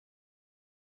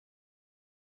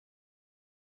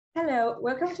Hello,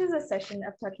 welcome to the session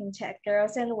of Talking Tech,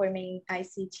 Girls and Women in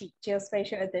ICT,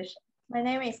 Geospatial Edition. My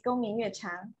name is Gongmingyue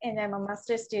Tang, and I'm a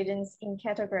master's student in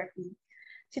Cartography.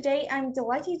 Today, I'm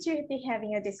delighted to be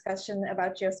having a discussion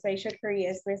about geospatial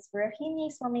careers with Rohini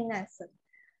Sampoornam.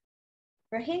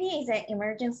 Rohini is an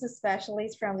emergency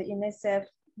specialist from the UNICEF,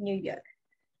 New York.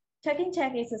 Talking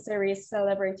Tech is a series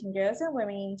celebrating girls and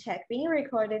women in tech being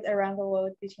recorded around the world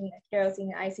between Girls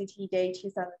in ICT Day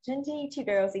 2020 to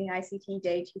Girls in ICT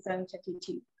Day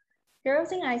 2022.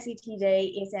 Girls in ICT Day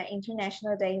is an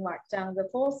international day marked on the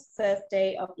fourth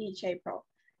Thursday of each April.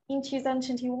 In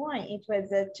 2021, it was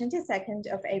the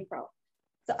 22nd of April.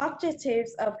 The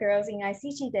objectives of Girls in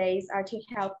ICT Days are to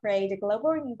help create a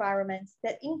global environment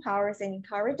that empowers and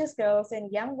encourages girls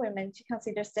and young women to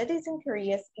consider studies and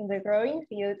careers in the growing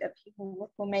field of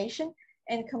information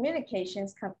and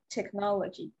communications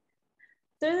technology.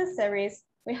 Through the series,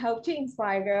 we hope to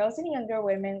inspire girls and younger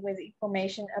women with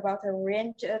information about a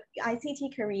range of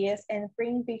ICT careers and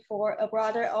bring before a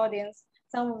broader audience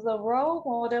some of the role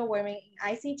model women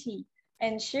in ICT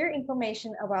and share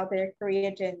information about their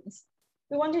career journeys.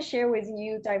 We want to share with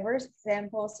you diverse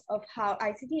examples of how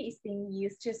ICT is being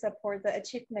used to support the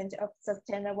achievement of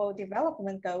sustainable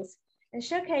development goals and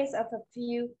showcase of a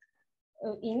few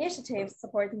initiatives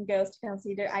supporting girls to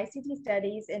consider ICT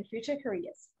studies and future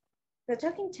careers. The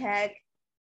Talking Tech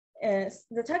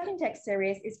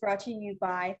series is brought to you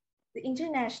by the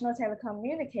International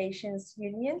Telecommunications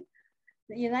Union,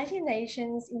 the United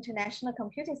Nations International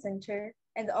Computing Center,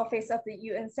 and the Office of the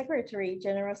UN Secretary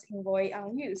General's Envoy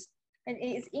on Youth, and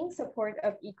it is in support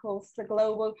of Equals, the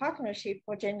global partnership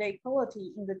for gender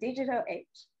equality in the digital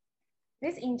age.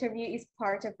 This interview is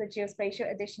part of the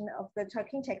Geospatial edition of the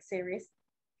Talking Tech series.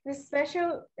 This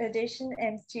special edition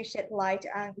aims to shed light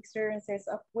on experiences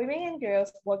of women and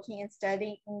girls working and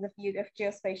studying in the field of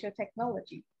geospatial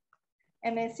technology.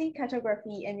 MSc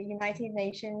Cartography and the United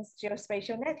Nations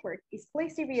Geospatial Network is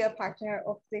pleased to be a partner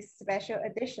of this special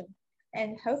edition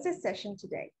and host this session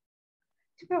today.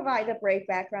 To provide a brief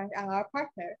background on our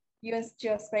partner, UN's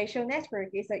Geospatial Network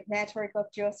is a network of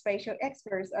geospatial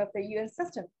experts of the UN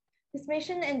system. Its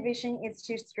mission and vision is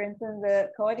to strengthen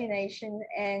the coordination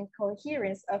and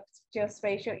coherence of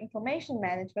geospatial information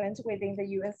management within the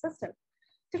UN system,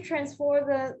 to transform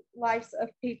the lives of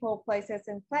people, places,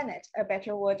 and planet, a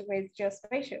better world with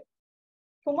geospatial.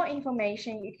 For more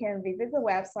information, you can visit the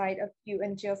website of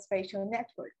UN Geospatial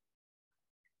Network.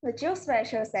 The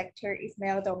geospatial sector is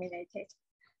male-dominated.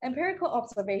 Empirical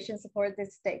observations support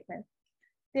this statement.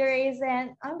 There is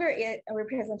an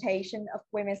underrepresentation of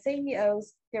women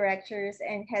CEOs, directors,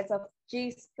 and heads of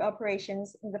GIS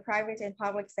operations in the private and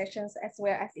public sectors as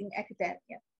well as in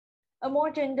academia. A more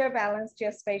gender-balanced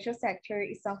geospatial sector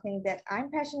is something that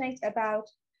I'm passionate about,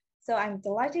 so I'm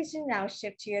delighted to now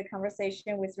shift to a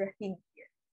conversation with Rohini here.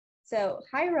 So,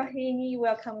 hi Rohini,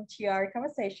 welcome to our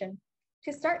conversation.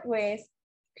 To start with,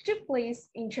 could you please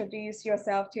introduce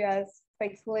yourself to us,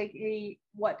 basically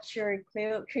what your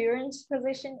current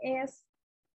position is?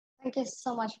 Thank you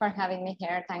so much for having me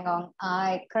here, Tang Gong.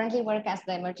 I currently work as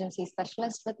the emergency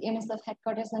specialist with UNICEF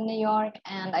headquarters in New York,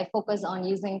 and I focus on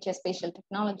using geospatial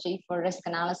technology for risk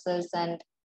analysis and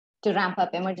to ramp up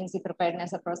emergency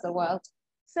preparedness across the world.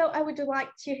 So I would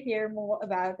like to hear more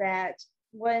about that.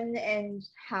 When and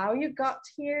how you got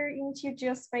here into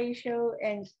geospatial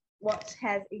and what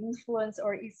has influenced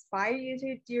or inspired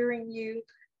you during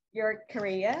your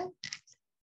career?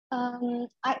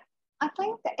 I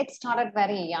think it started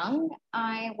very young.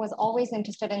 I was always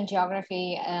interested in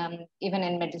geography. Even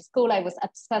in middle school, I was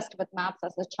obsessed with maps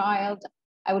as a child.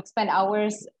 I would spend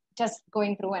hours just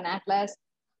going through an atlas.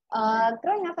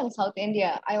 Growing up in South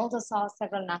India, I also saw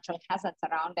several natural hazards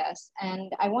around us,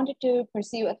 and I wanted to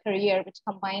pursue a career which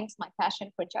combines my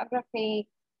passion for geography,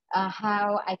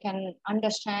 how I can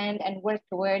understand and work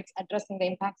towards addressing the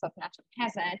impacts of natural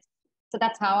hazards. So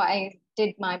that's how I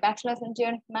did my bachelor's in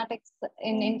geoinformatics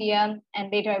in India,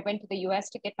 and later I went to the US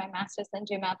to get my master's in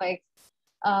geomatics.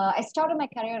 I started my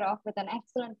career off with an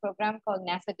excellent program called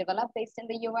NASA Develop based in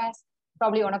the US,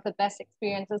 probably one of the best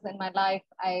experiences in my life.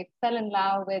 I fell in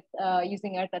love with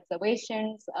using Earth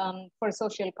observations for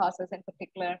social causes in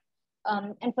particular.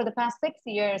 And for the past 6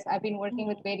 years, I've been working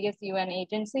with various UN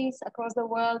agencies across the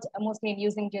world, mostly in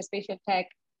using geospatial tech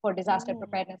for disaster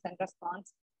preparedness and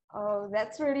response. Oh,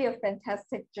 that's really a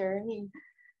fantastic journey.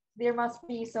 There must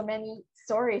be so many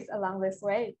stories along this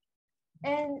way.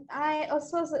 And I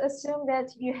also assume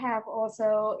that you have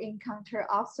also encountered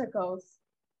obstacles.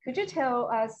 Could you tell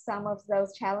us some of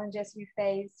those challenges you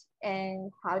faced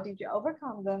and how did you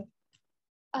overcome them?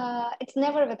 It's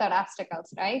never without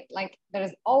obstacles, right? Like there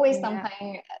is always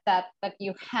something that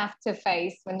you have to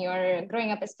face when you're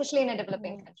growing up, especially in a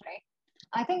developing country.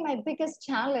 I think my biggest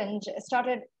challenge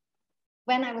started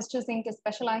when I was choosing to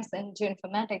specialize in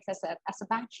geoinformatics as a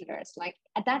bachelor's. Like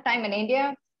at that time in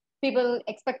India, people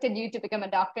expected you to become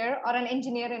a doctor or an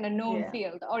engineer in a known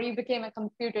field, or you became a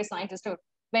computer scientist or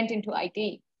went into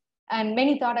IT. And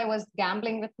many thought I was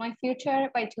gambling with my future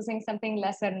by choosing something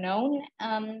lesser known.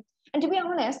 And to be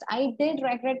honest, I did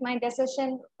regret my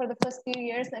decision for the first few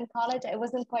years in college. I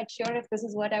wasn't quite sure if this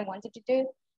is what I wanted to do.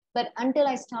 But until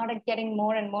I started getting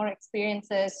more and more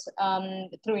experiences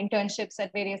through internships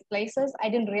at various places, I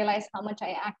didn't realize how much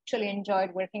I actually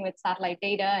enjoyed working with satellite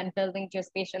data and building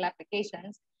geospatial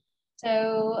applications.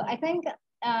 So I think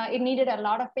it needed a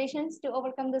lot of patience to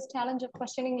overcome this challenge of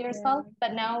questioning yourself.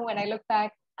 But now when I look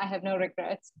back, I have no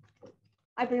regrets.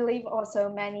 I believe also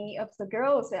many of the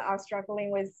girls are struggling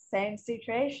with the same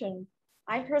situation.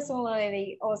 I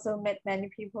personally also met many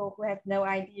people who have no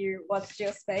idea what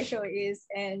geospatial is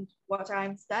and what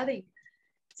I'm studying.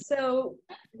 So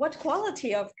what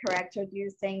quality of character do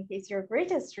you think is your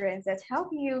greatest strength that help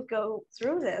you go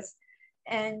through this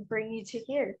and bring you to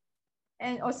here?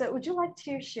 And also, would you like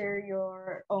to share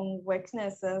your own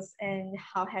weaknesses and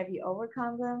how have you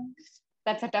overcome them?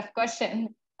 That's a tough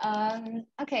question.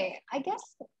 Okay, I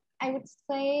guess I would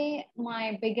say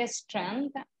my biggest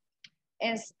strength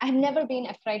is I've never been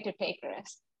afraid to take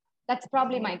risks. That's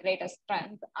probably my greatest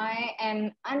strength. I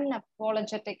am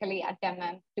unapologetically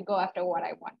adamant to go after what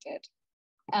I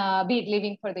wanted. Be it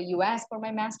leaving for the US for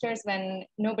my master's when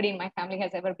nobody in my family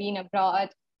has ever been abroad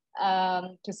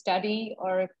to study,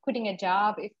 or quitting a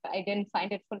job if I didn't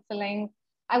find it fulfilling.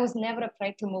 I was never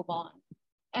afraid to move on.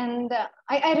 And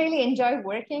I really enjoy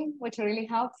working, which really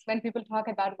helps when people talk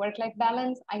about work-life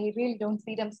balance. I really don't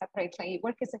see them separately.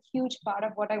 Work is a huge part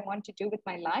of what I want to do with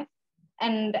my life.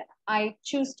 And I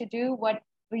choose to do what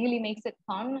really makes it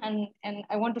fun. And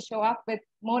I want to show up with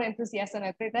more enthusiasm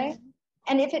every day.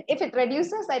 And if it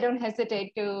reduces, I don't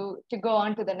hesitate to go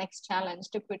on to the next challenge,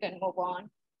 to quit and move on.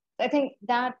 So I think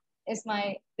that is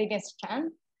my biggest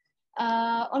strength.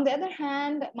 On the other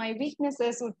hand, my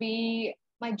weaknesses would be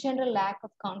my general lack of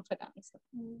confidence.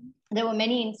 There were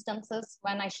many instances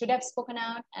when I should have spoken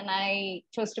out and I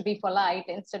chose to be polite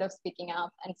instead of speaking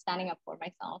up and standing up for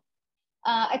myself.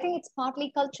 I think it's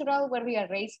partly cultural, where we are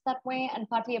raised that way, and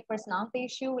partly a personality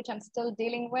issue, which I'm still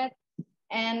dealing with.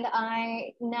 And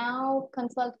I now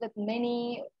consult with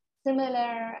many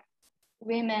similar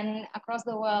women across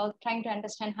the world, trying to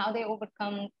understand how they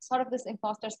overcome sort of this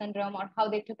imposter syndrome or how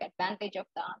they took advantage of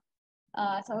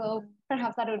that. So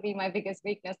perhaps that would be my biggest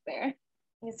weakness there.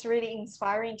 It's really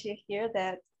inspiring to hear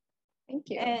that. Thank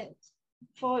you. And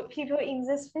for people in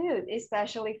this field,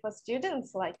 especially for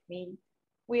students like me,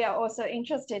 we are also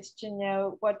interested to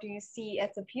know, what do you see as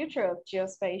the future of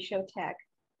geospatial tech?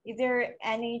 Is there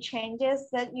any changes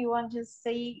that you want to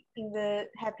see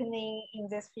happening in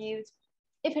this field?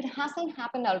 If it hasn't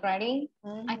happened already,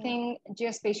 I think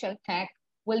geospatial tech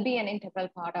will be an integral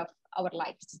part of our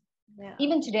lives.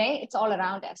 Even today, it's all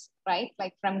around us, right?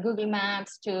 Like from Google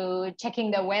Maps to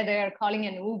checking the weather, calling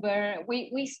an Uber,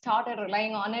 we started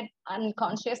relying on it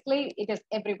unconsciously. It is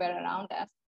everywhere around us.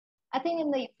 I think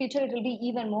in the future, it will be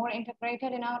even more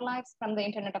integrated in our lives, from the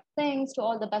Internet of Things to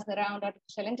all the buzz around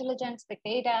artificial intelligence, big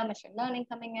data, machine learning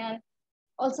coming in.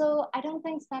 Also, I don't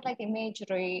think satellite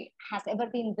imagery has ever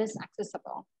been this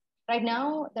accessible. Right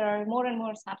now, there are more and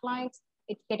more satellites.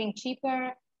 It's getting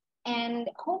cheaper. And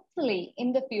hopefully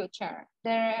in the future,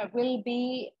 there will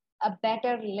be a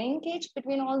better linkage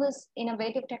between all this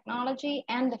innovative technology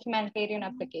and the humanitarian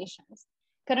applications.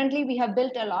 Currently, we have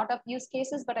built a lot of use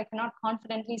cases, but I cannot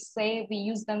confidently say we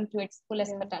use them to its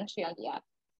fullest potential yet.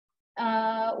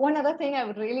 One other thing I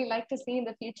would really like to see in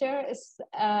the future is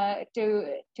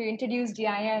to introduce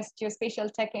GIS,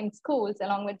 geospatial tech, in schools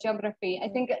along with geography. I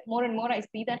think more and more I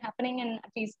see that happening in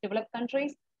at least developed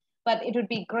countries, but it would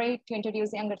be great to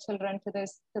introduce younger children to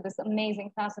this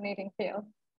amazing, fascinating field.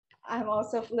 I'm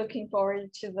also looking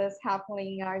forward to this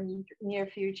happening in our near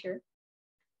future.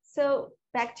 So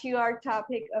back to our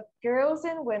topic of girls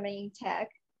and women in tech.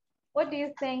 What do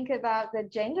you think about the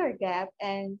gender gap,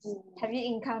 and have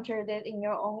you encountered it in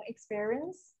your own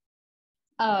experience?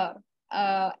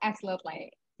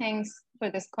 Absolutely. Thanks for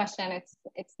this question.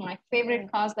 It's my favorite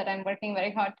cause that I'm working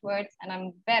very hard towards, and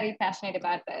I'm very passionate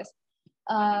about this.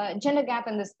 Gender gap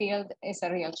in this field is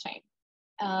a real shame.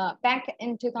 Back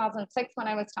in 2006, when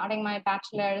I was starting my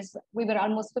bachelor's, we were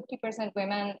almost 50%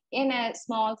 women in a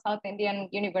small South Indian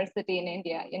university in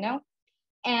India,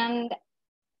 And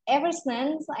ever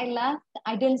since I left,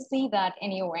 I didn't see that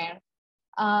anywhere.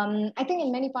 I think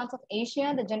in many parts of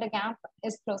Asia, the gender gap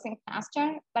is closing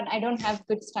faster, but I don't have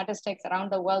good statistics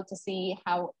around the world to see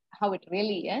how it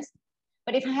really is.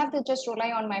 But if I have to just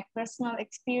rely on my personal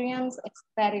experience, it's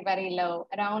very, very low,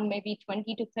 around maybe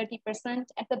 20 to 30%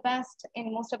 at the best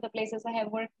in most of the places I have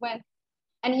worked with.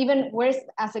 And even worse,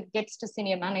 as it gets to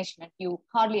senior management, you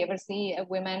hardly ever see a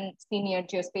women senior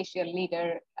geospatial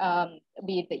leader,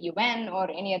 be it the UN or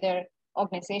any other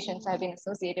organizations I've been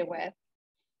associated with.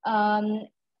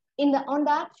 On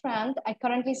that front, I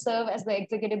currently serve as the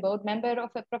executive board member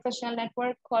of a professional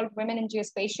network called Women in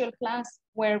Geospatial Class,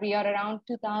 where we are around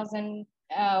 2,000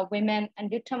 women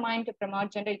and determined to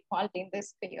promote gender equality in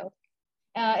this field.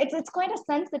 It's quite a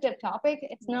sensitive topic.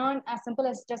 It's not as simple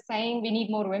as just saying we need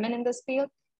more women in this field,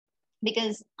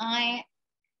 because I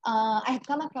have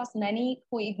come across many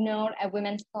who ignore a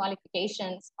women's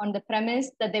qualifications on the premise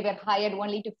that they were hired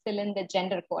only to fill in the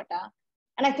gender quota.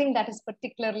 And I think that is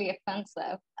particularly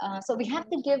offensive. So we have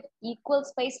to give equal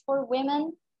space for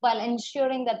women while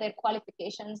ensuring that their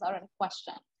qualifications are in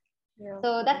question. Yeah,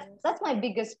 so that's my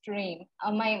biggest dream.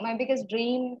 My biggest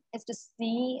dream is to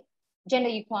see gender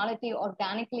equality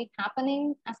organically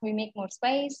happening as we make more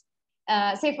space.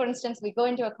 Say, for instance, we go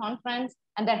into a conference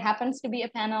and there happens to be a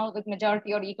panel with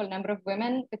majority or equal number of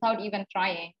women without even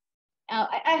trying.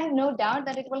 I have no doubt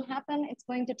that it will happen. It's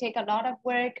going to take a lot of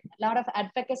work, a lot of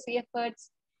advocacy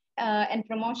efforts and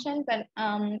promotion, but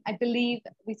I believe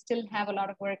we still have a lot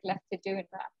of work left to do in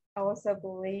that. I also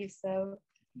believe so.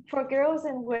 For girls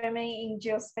and women in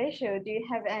geospatial, do you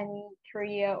have any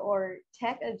career or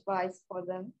tech advice for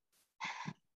them?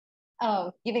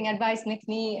 Oh, giving advice makes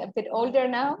me a bit older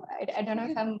now. I don't know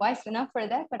if I'm wise enough for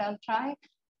that, but I'll try.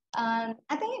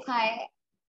 I think if I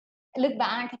look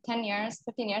back 10 years,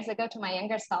 15 years ago to my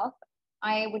younger self,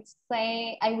 I would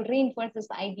say, I would reinforce this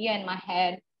idea in my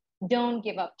head, don't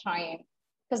give up trying.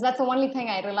 Because that's the only thing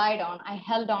I relied on. I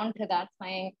held on to that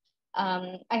saying.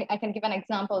 I can give an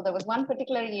example. There was one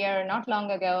particular year, not long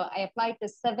ago, I applied to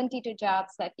 72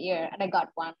 jobs that year and I got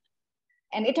one.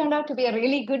 And it turned out to be a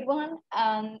really good one.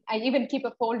 I even keep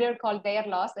a folder called Their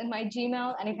Loss in my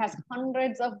Gmail, and it has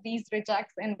hundreds of these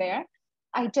rejects in there.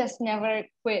 I just never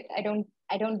quit. I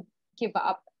don't give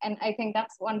up. And I think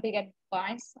that's one big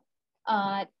advice.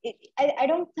 I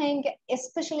don't think,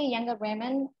 especially younger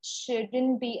women,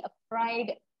 shouldn't be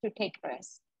afraid to take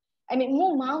risks. I mean,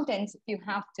 move mountains if you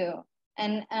have to.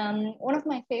 And one of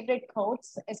my favorite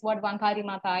quotes is what Wangari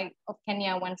Maathai of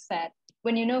Kenya once said: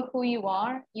 when you know who you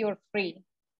are, you're free.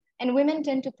 And women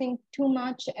tend to think too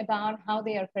much about how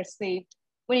they are perceived.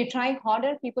 When you try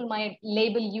harder, people might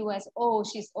label you as, oh,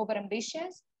 she's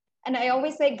overambitious. And I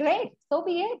always say, great, so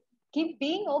be it. Keep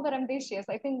being overambitious.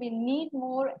 I think we need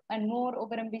more and more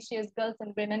overambitious girls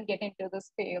and women get into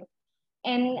this field.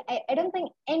 And I don't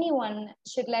think anyone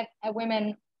should let a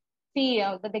woman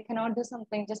feel that they cannot do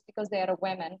something just because they are a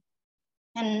woman.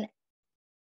 And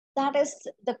that is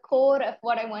the core of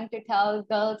what I want to tell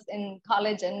girls in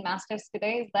college and masters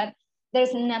today, is that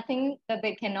there's nothing that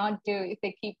they cannot do if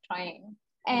they keep trying.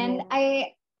 And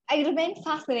I remain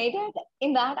fascinated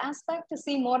in that aspect to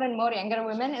see more and more younger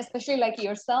women, especially like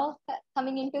yourself,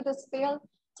 coming into this field.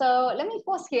 So let me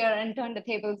pause here and turn the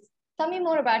tables. Tell me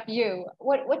more about you.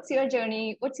 What's your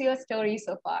journey? What's your story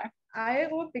so far? I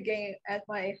would begin at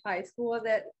my high school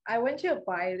that I went to a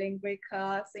bilingual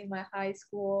class in my high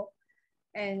school.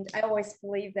 And I always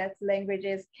believe that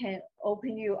languages can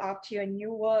open you up to a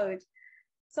new world.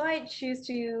 So I choose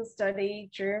to study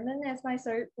German as my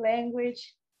third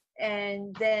language.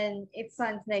 And then it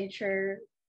sounds nature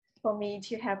for me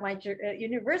to have my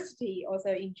university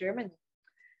also in Germany.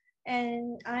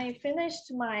 And I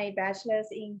finished my bachelor's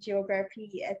in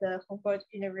geography at the Humboldt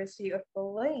University of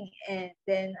Berlin. And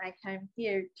then I came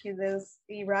here to this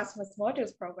Erasmus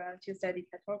Modules program to study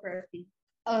cartography.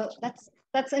 Oh,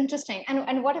 that's interesting.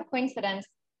 And what a coincidence.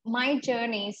 My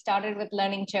journey started with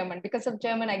learning German. Because of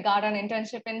German, I got an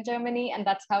internship in Germany, and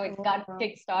that's how it got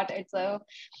kickstarted. So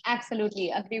absolutely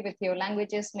agree with you.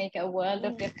 Languages make a world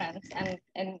of difference, and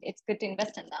it's good to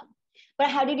invest in them. But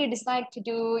how did you decide to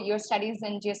do your studies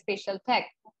in geospatial tech?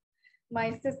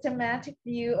 My systematic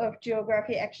view of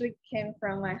geography actually came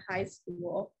from my high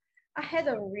school. I had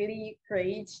a really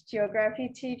great geography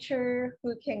teacher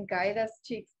who can guide us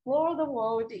to explore the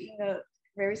world in a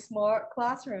very small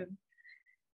classroom.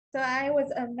 So I was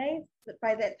amazed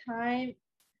by that time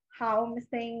how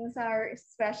things are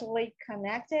especially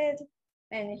connected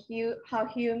and how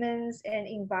humans and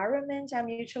environment are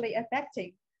mutually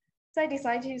affecting. So I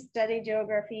decided to study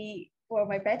geography for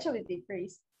my bachelor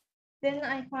degrees. Then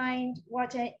I find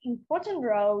what an important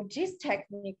role this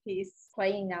technique is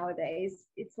playing nowadays.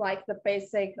 It's like the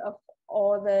basic of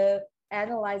all the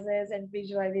analysis, and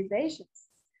visualizations.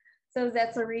 So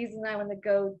that's the reason I want to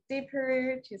go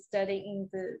deeper to study in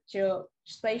the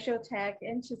geospatial tech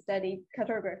and to study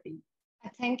cartography. I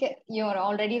think you're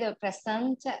already the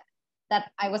present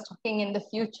that I was talking in the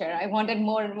future. I wanted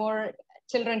more and more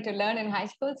children to learn in high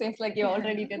school. Seems like you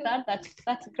already did that.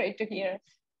 That's great to hear.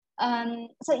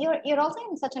 So you're also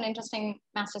in such an interesting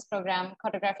master's program,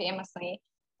 Cartography MSc.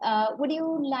 What do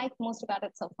you like most about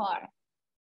it so far?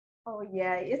 Oh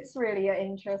yeah, it's really an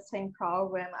interesting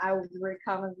program. I would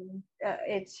recommend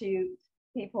it to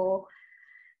people.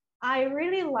 I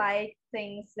really like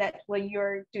things that when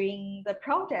you're doing the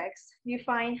projects, you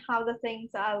find how the things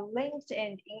are linked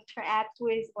and interact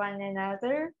with one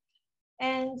another.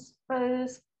 And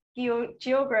both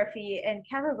geography and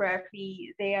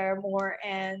cartography, they are more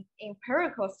an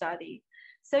empirical study.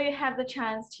 So you have the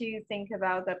chance to think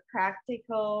about the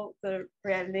practical, the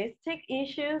realistic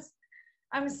issues.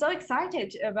 I'm so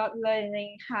excited about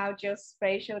learning how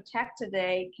geospatial tech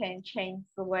today can change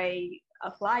the way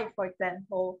of life. For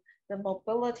example, the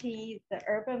mobility, the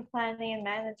urban planning and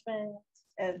management,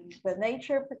 and the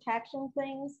nature protection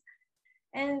things.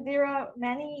 And there are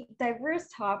many diverse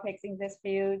topics in this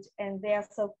field, and they are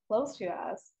so close to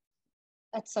us.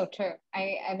 That's so true.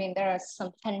 I mean, there are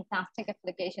some fantastic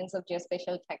applications of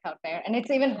geospatial tech out there, and it's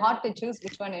even hard to choose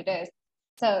which one it is.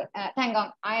 So, Tang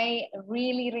Gong, I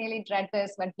really, really dread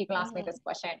this when people ask me this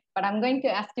question, but I'm going to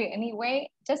ask you anyway,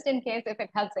 just in case if it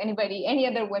helps anybody, any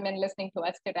other women listening to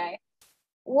us today.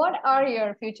 What are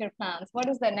your future plans? What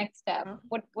is the next step?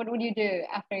 What would you do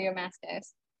after your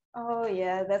master's? Oh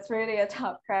yeah, that's really a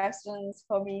tough question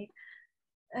for me.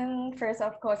 And first,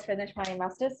 of course, finish my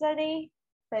master's study,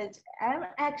 but I'm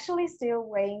actually still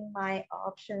weighing my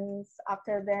options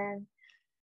after then.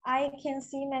 I can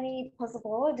see many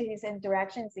possibilities and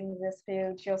directions in this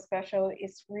field. Geospatial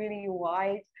is really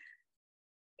wide.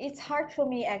 It's hard for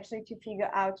me actually to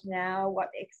figure out now what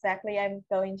exactly I'm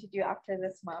going to do after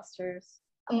this master's.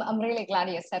 I'm really glad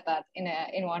you said that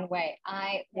in one way.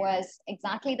 I was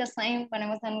exactly the same when I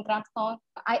was in grad school.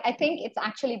 I think it's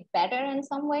actually better in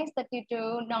some ways that you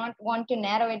do not want to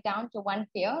narrow it down to one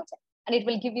field, and it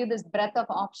will give you this breadth of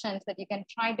options that you can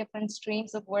try different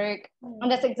streams of work. And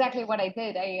that's exactly what I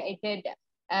did.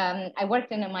 I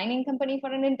worked in a mining company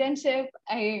for an internship.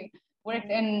 I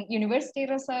worked in university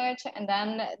research and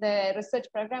then the research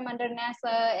program under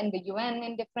NASA and the UN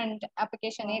in different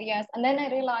application areas. And then I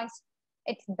realized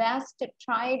it's best to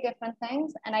try different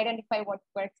things and identify what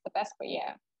works the best for you.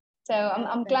 So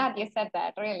I'm glad you said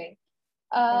that, really.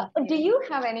 Do you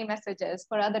have any messages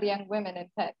for other young women in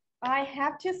tech? I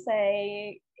have to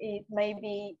say it may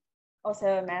be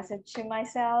also a message to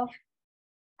myself.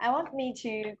 I want me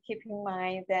to keep in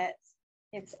mind that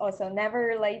it's also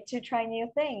never late to try new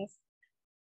things.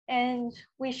 And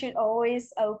we should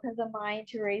always open the mind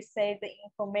to receive the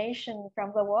information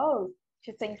from the world,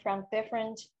 to think from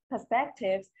different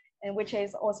perspectives, and which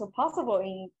is also possible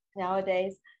in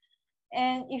nowadays.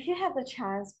 And if you have the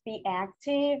chance, be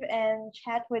active and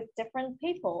chat with different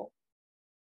people.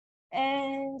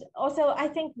 And also, I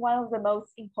think one of the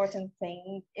most important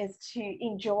things is to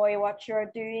enjoy what you're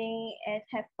doing and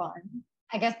have fun.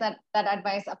 I guess that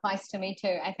advice applies to me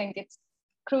too. I think it's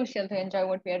crucial to enjoy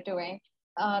what we are doing.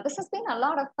 This has been a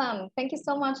lot of fun. Thank you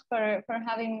so much for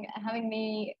having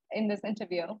me in this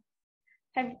interview.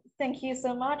 Thank you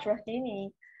so much, Rohini.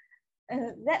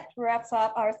 That wraps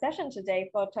up our session today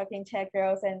for Talking Tech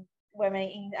Girls and Women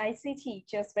in ICT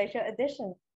Geospatial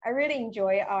Edition. I really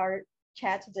enjoy our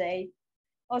chat today.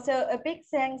 Also, a big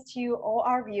thanks to all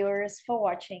our viewers for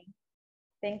watching.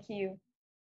 Thank you.